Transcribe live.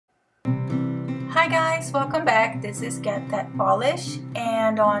Hi guys, welcome back. This is Get That Polish,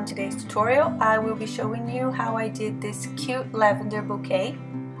 and on today's tutorial I will be showing you how I did this cute lavender bouquet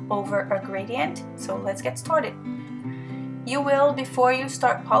over a gradient. So let's get started. Before you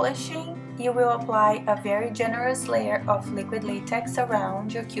start polishing, you will apply a very generous layer of liquid latex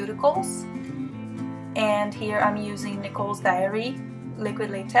around your cuticles. And here I'm using Nicole's Diary liquid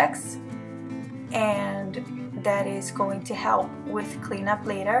latex, and that is going to help with cleanup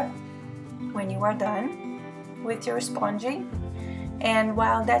later when you are done with your sponging. And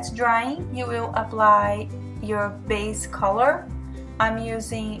while that's drying, you will apply your base color. I'm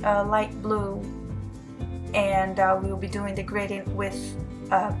using a light blue, and we'll be doing the gradient with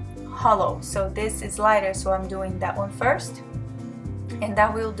hollow. So this is lighter, so I'm doing that one first, and I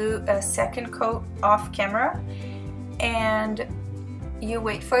will do a second coat off camera, and you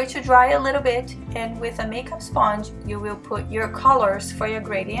wait for it to dry a little bit, and with a makeup sponge you will put your colors for your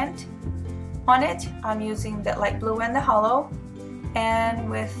gradient on it. I'm using the light blue and the hollow, and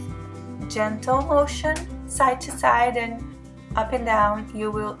with gentle motion side to side and up and down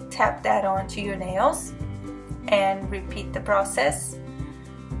you will tap that onto your nails and repeat the process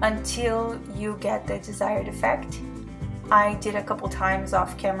until you get the desired effect. I did a couple times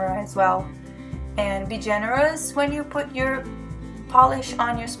off camera as well. And be generous when you put your polish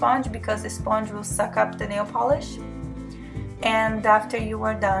on your sponge, because the sponge will suck up the nail polish. And after you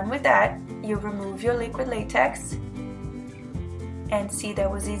are done with that, you remove your liquid latex, and see, that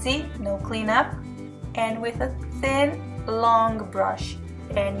was easy, no cleanup. And with a thin long brush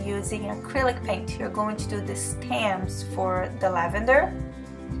and using acrylic paint, you're going to do the stems for the lavender,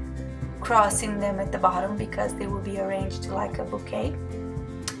 crossing them at the bottom because they will be arranged like a bouquet.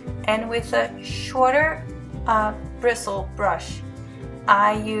 And with a shorter bristle brush,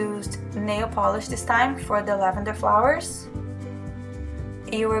 I used nail polish this time for the lavender flowers.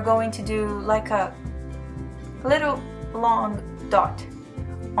 You are going to do like a little long dot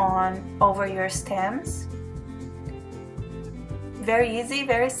over your stems. Very easy,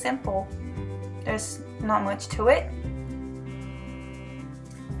 very simple. There's not much to it.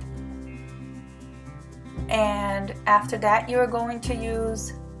 And after that, you're going to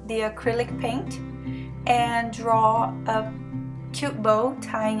use the acrylic paint and draw a cute bow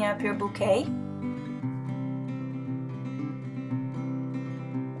tying up your bouquet.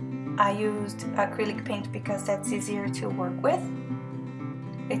 I used acrylic paint because that's easier to work with.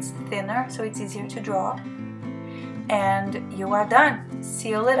 It's thinner, so it's easier to draw. And you are done.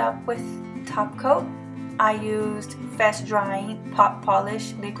 Seal it up with top coat. I used fast drying pot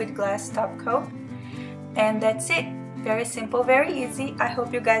polish liquid glass top coat. And that's it. Very simple, very easy. I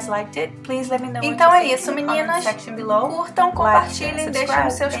hope you guys liked it. Please let me know. Então é isso, meninas. Curtam, compartilhem, deixem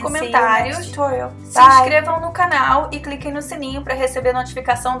os seus comentários. Se inscrevam no canal e cliquem no sininho para receber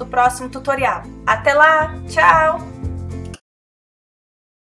notificação do próximo tutorial. Até lá, tchau!